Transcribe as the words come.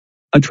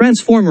A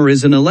transformer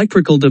is an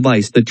electrical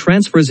device that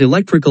transfers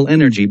electrical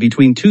energy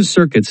between two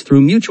circuits through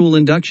mutual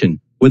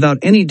induction, without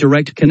any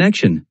direct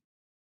connection.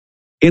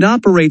 It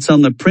operates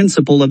on the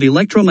principle of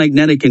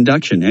electromagnetic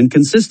induction and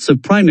consists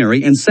of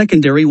primary and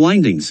secondary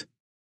windings.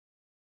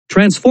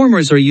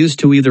 Transformers are used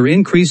to either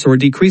increase or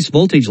decrease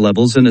voltage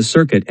levels in a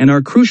circuit and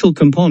are crucial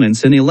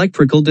components in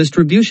electrical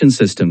distribution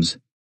systems.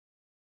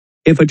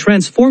 If a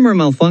transformer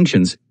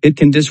malfunctions, it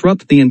can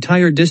disrupt the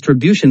entire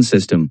distribution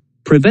system,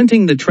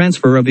 preventing the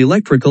transfer of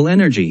electrical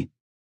energy.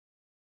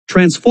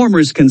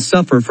 Transformers can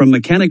suffer from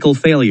mechanical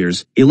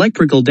failures,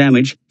 electrical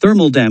damage,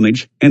 thermal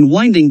damage, and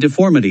winding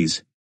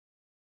deformities.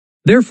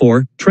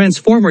 Therefore,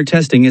 transformer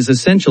testing is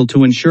essential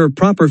to ensure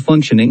proper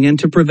functioning and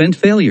to prevent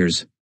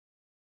failures.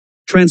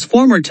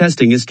 Transformer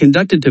testing is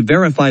conducted to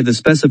verify the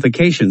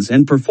specifications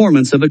and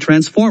performance of a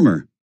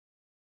transformer.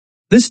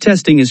 This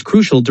testing is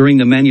crucial during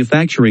the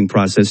manufacturing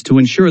process to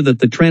ensure that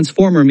the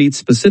transformer meets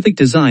specific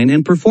design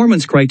and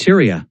performance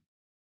criteria.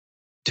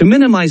 To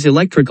minimize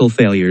electrical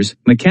failures,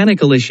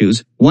 mechanical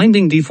issues,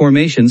 winding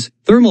deformations,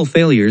 thermal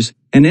failures,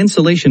 and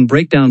insulation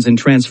breakdowns in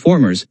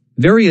transformers,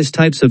 various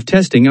types of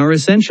testing are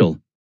essential.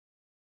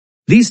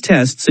 These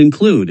tests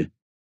include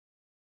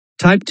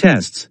type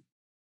tests,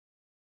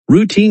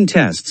 routine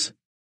tests,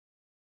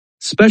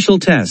 special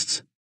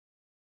tests,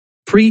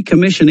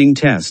 pre-commissioning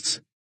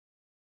tests,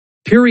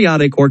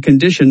 periodic or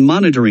condition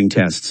monitoring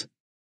tests,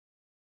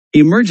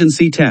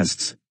 emergency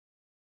tests.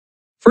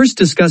 First,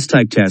 discuss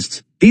type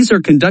tests. These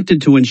are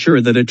conducted to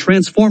ensure that a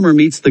transformer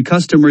meets the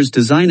customer's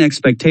design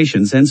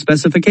expectations and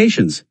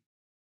specifications.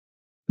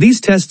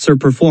 These tests are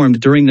performed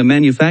during the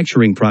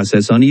manufacturing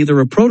process on either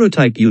a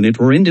prototype unit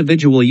or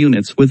individual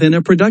units within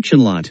a production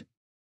lot.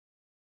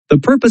 The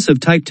purpose of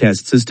type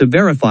tests is to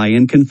verify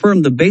and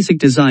confirm the basic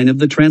design of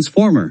the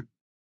transformer.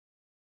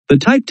 The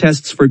type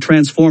tests for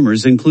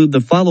transformers include the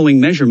following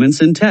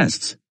measurements and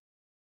tests.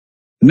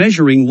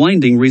 Measuring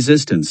winding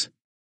resistance.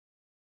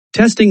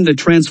 Testing the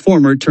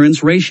transformer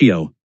turns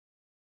ratio.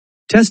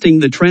 Testing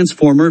the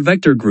transformer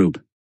vector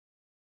group.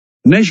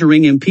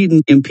 Measuring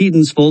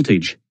impedance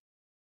voltage.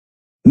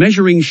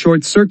 Measuring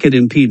short circuit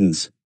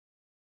impedance.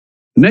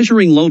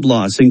 Measuring load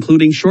loss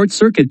including short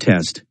circuit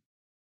test.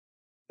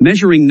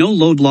 Measuring no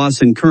load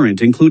loss and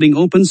current including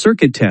open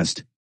circuit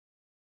test.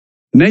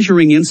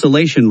 Measuring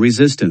insulation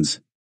resistance.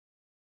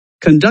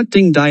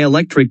 Conducting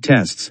dielectric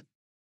tests.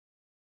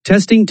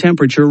 Testing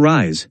temperature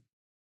rise.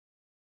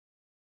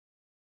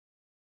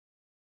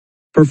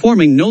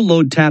 Performing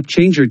no-load tap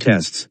changer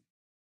tests.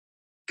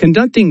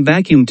 Conducting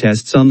vacuum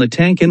tests on the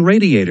tank and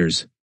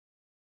radiators.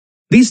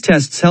 These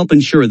tests help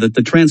ensure that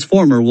the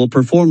transformer will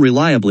perform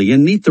reliably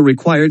and meet the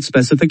required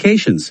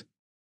specifications.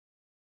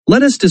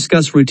 Let us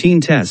discuss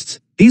routine tests.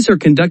 These are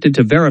conducted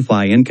to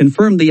verify and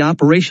confirm the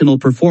operational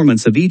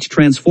performance of each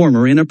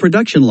transformer in a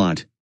production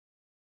lot.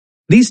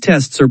 These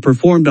tests are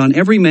performed on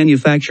every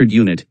manufactured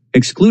unit,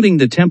 excluding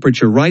the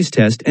temperature rise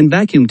test and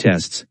vacuum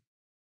tests.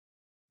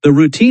 The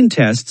routine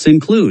tests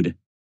include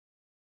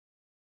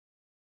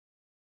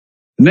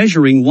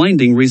measuring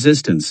winding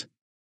resistance.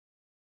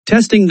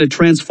 Testing the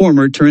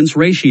transformer turns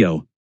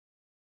ratio.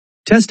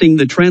 Testing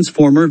the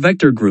transformer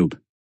vector group.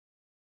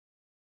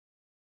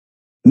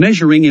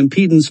 Measuring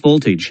impedance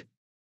voltage.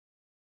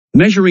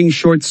 Measuring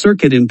short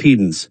circuit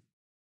impedance.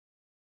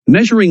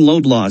 Measuring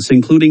load loss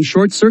including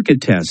short circuit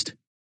test.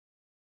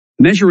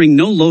 Measuring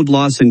no load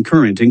loss and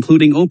current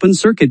including open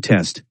circuit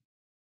test.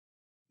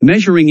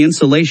 Measuring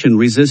insulation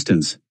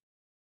resistance.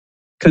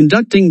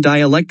 Conducting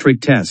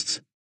dielectric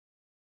tests.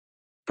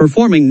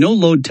 Performing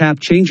no-load tap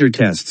changer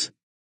tests.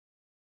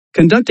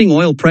 Conducting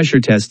oil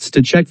pressure tests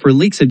to check for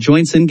leaks at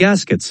joints and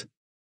gaskets.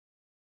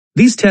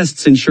 These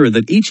tests ensure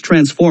that each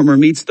transformer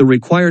meets the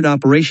required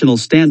operational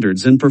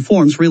standards and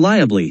performs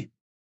reliably.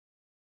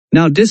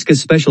 Now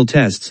discuss special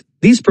tests.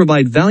 These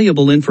provide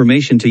valuable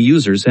information to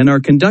users and are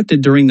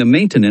conducted during the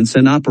maintenance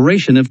and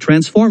operation of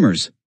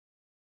transformers.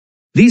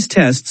 These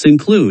tests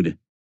include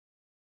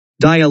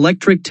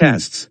dielectric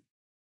tests,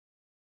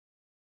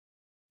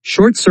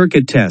 short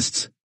circuit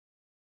tests,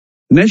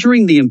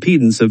 measuring the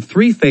impedance of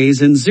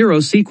three-phase and zero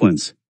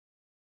sequence,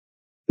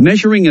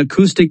 measuring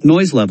acoustic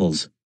noise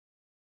levels,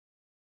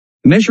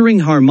 measuring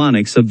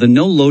harmonics of the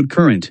no-load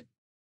current,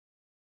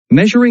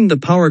 measuring the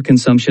power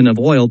consumption of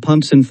oil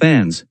pumps and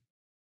fans,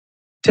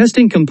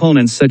 testing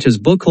components such as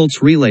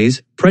Buchholz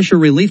relays, pressure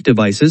relief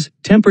devices,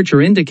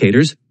 temperature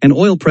indicators, and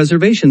oil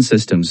preservation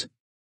systems.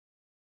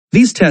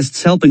 These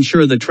tests help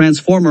ensure the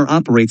transformer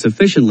operates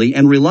efficiently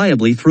and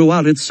reliably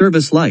throughout its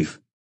service life.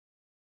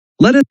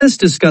 Let us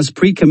discuss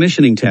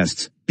pre-commissioning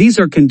tests. These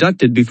are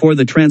conducted before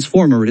the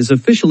transformer is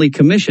officially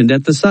commissioned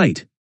at the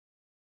site.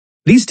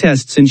 These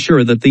tests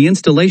ensure that the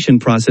installation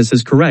process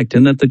is correct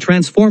and that the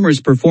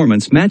transformer's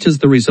performance matches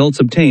the results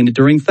obtained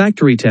during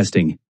factory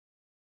testing.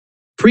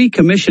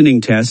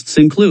 Pre-commissioning tests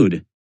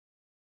include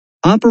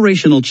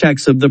operational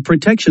checks of the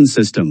protection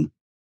system,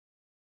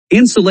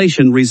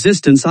 insulation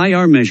resistance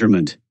IR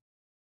measurement,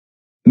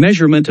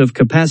 measurement of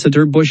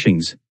capacitor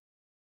bushings,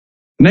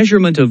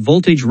 measurement of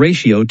voltage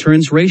ratio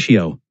turns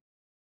ratio,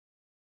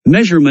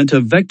 measurement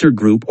of vector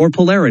group or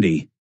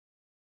polarity.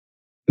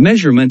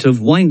 Measurement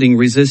of winding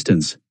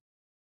resistance.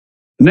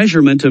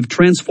 Measurement of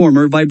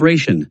transformer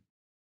vibration.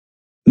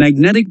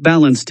 Magnetic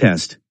balance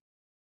test.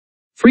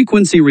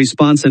 Frequency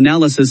response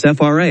analysis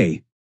FRA.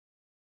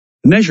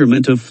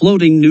 Measurement of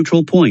floating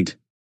neutral point.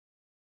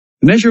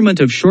 Measurement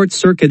of short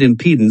circuit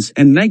impedance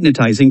and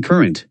magnetizing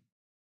current.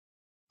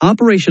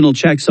 Operational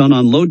checks on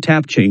load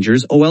tap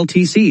changers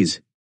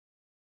OLTCs.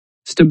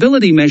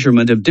 Stability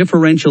measurement of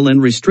differential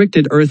and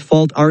restricted earth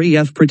fault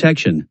REF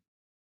protection.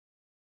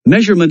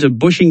 Measurement of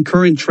bushing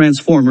current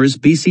transformers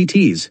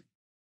BCTs.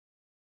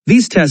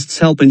 These tests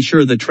help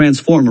ensure the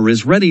transformer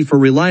is ready for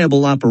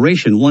reliable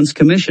operation once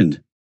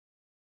commissioned.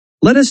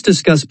 Let us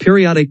discuss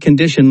periodic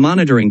condition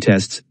monitoring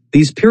tests.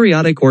 These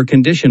periodic or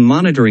condition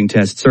monitoring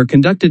tests are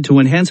conducted to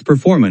enhance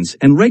performance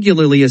and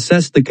regularly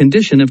assess the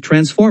condition of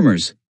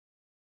transformers.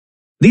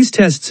 These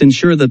tests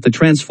ensure that the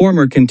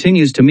transformer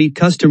continues to meet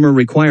customer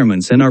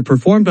requirements and are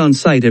performed on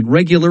site at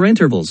regular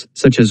intervals,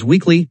 such as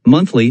weekly,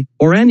 monthly,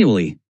 or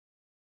annually.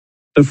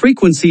 The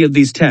frequency of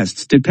these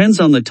tests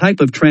depends on the type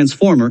of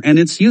transformer and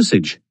its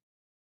usage.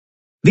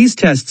 These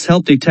tests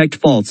help detect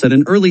faults at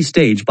an early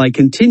stage by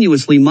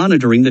continuously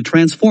monitoring the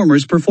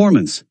transformer's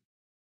performance.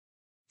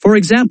 For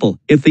example,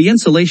 if the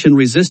insulation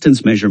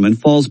resistance measurement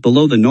falls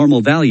below the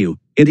normal value,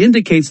 it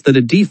indicates that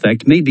a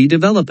defect may be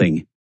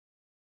developing.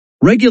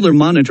 Regular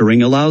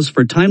monitoring allows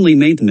for timely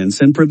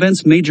maintenance and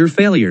prevents major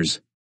failures.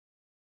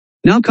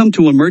 Now come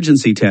to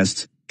emergency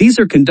tests. These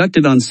are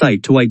conducted on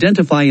site to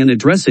identify and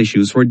address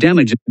issues or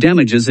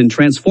damages in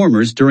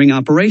transformers during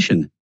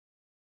operation.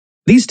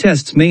 These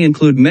tests may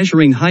include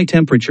measuring high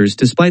temperatures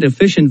despite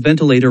efficient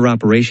ventilator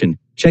operation,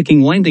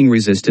 checking winding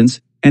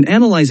resistance, and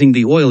analyzing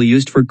the oil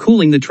used for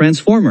cooling the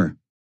transformer.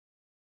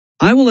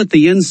 I will at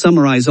the end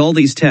summarize all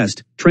these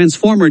tests.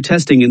 Transformer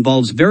testing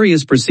involves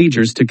various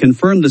procedures to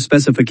confirm the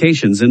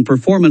specifications and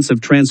performance of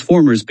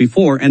transformers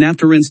before and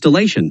after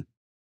installation.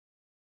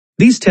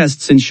 These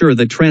tests ensure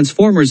that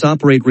transformers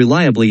operate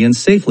reliably and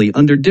safely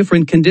under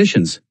different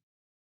conditions.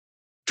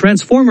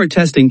 Transformer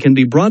testing can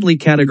be broadly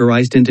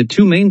categorized into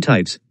two main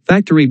types: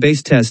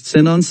 factory-based tests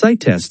and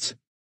on-site tests.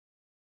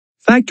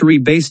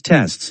 Factory-based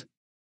tests.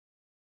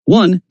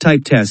 1.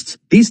 Type tests.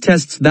 These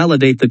tests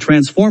validate the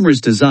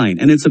transformer's design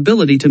and its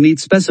ability to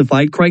meet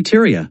specified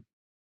criteria.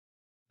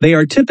 They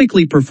are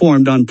typically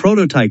performed on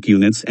prototype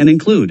units and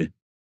include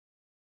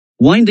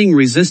winding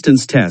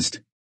resistance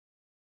test,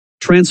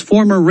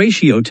 transformer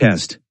ratio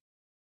test,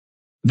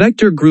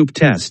 vector group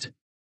test,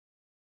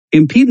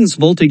 impedance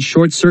voltage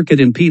short circuit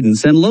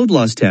impedance and load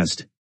loss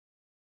test,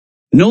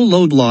 no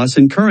load loss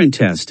and current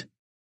test,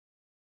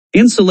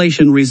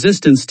 insulation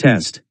resistance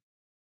test.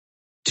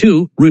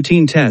 2.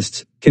 Routine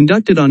tests,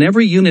 conducted on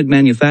every unit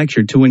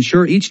manufactured to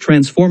ensure each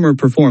transformer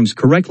performs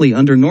correctly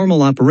under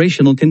normal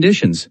operational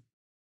conditions.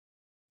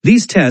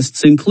 These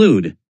tests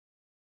include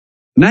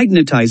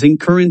magnetizing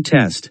current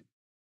test,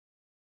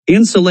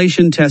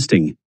 insulation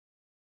testing,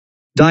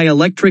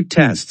 dielectric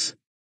tests,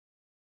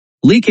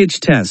 leakage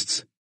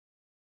tests.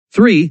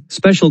 3.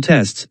 Special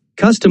tests,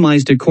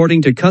 customized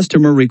according to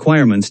customer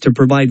requirements to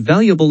provide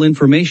valuable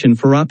information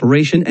for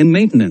operation and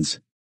maintenance.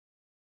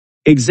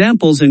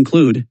 Examples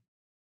include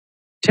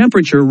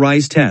temperature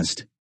rise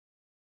test,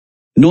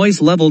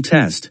 noise level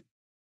test,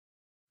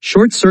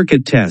 short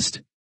circuit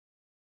test.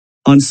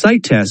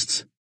 On-site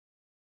tests.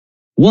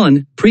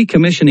 1.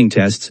 Pre-commissioning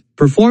tests,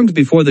 performed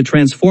before the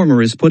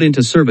transformer is put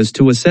into service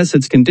to assess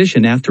its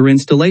condition after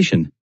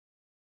installation.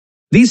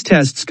 These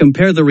tests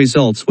compare the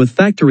results with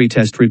factory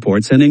test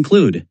reports and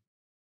include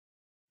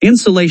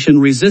insulation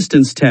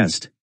resistance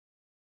test,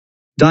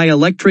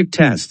 dielectric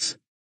tests,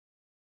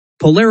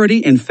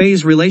 polarity and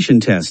phase relation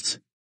tests.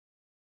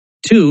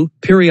 2.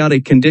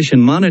 Periodic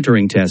condition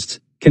monitoring tests,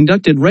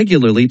 conducted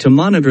regularly to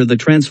monitor the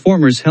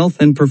transformer's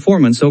health and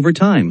performance over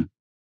time.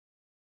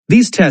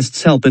 These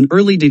tests help in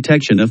early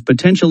detection of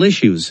potential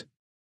issues.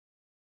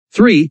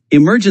 3.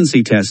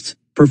 Emergency tests,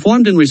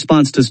 performed in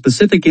response to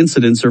specific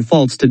incidents or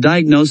faults to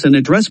diagnose and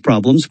address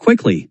problems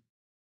quickly.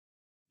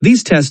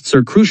 These tests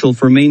are crucial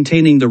for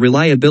maintaining the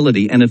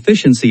reliability and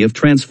efficiency of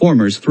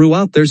transformers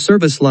throughout their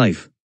service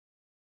life.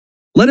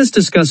 Let us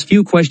discuss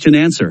few question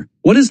answer.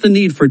 What is the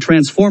need for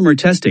transformer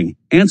testing?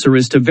 Answer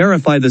is to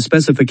verify the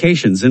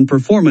specifications and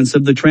performance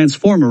of the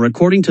transformer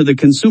according to the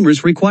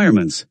consumer's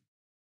requirements.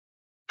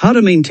 How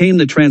to maintain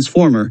the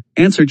transformer?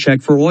 Answer: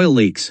 check for oil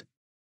leaks.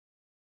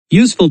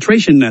 Use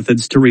filtration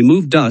methods to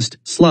remove dust,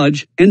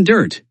 sludge, and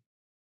dirt.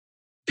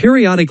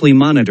 Periodically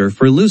monitor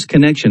for loose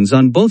connections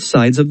on both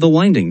sides of the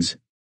windings.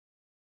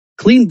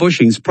 Clean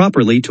bushings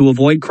properly to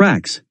avoid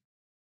cracks.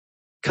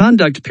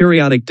 Conduct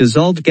periodic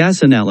dissolved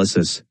gas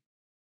analysis.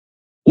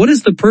 What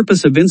is the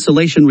purpose of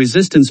insulation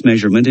resistance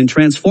measurement in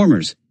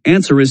transformers?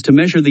 Answer is to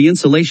measure the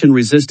insulation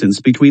resistance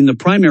between the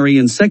primary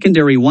and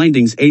secondary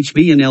windings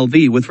HV and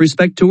LV with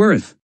respect to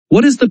earth.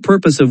 What is the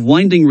purpose of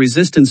winding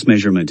resistance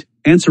measurement?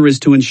 Answer is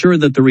to ensure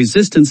that the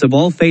resistance of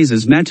all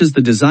phases matches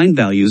the design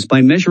values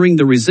by measuring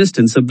the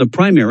resistance of the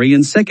primary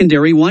and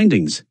secondary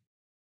windings.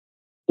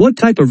 What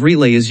type of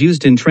relay is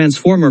used in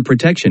transformer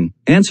protection?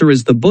 Answer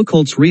is the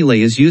Buchholz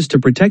relay is used to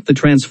protect the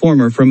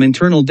transformer from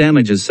internal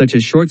damages such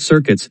as short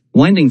circuits,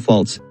 winding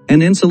faults,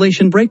 and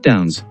insulation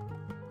breakdowns.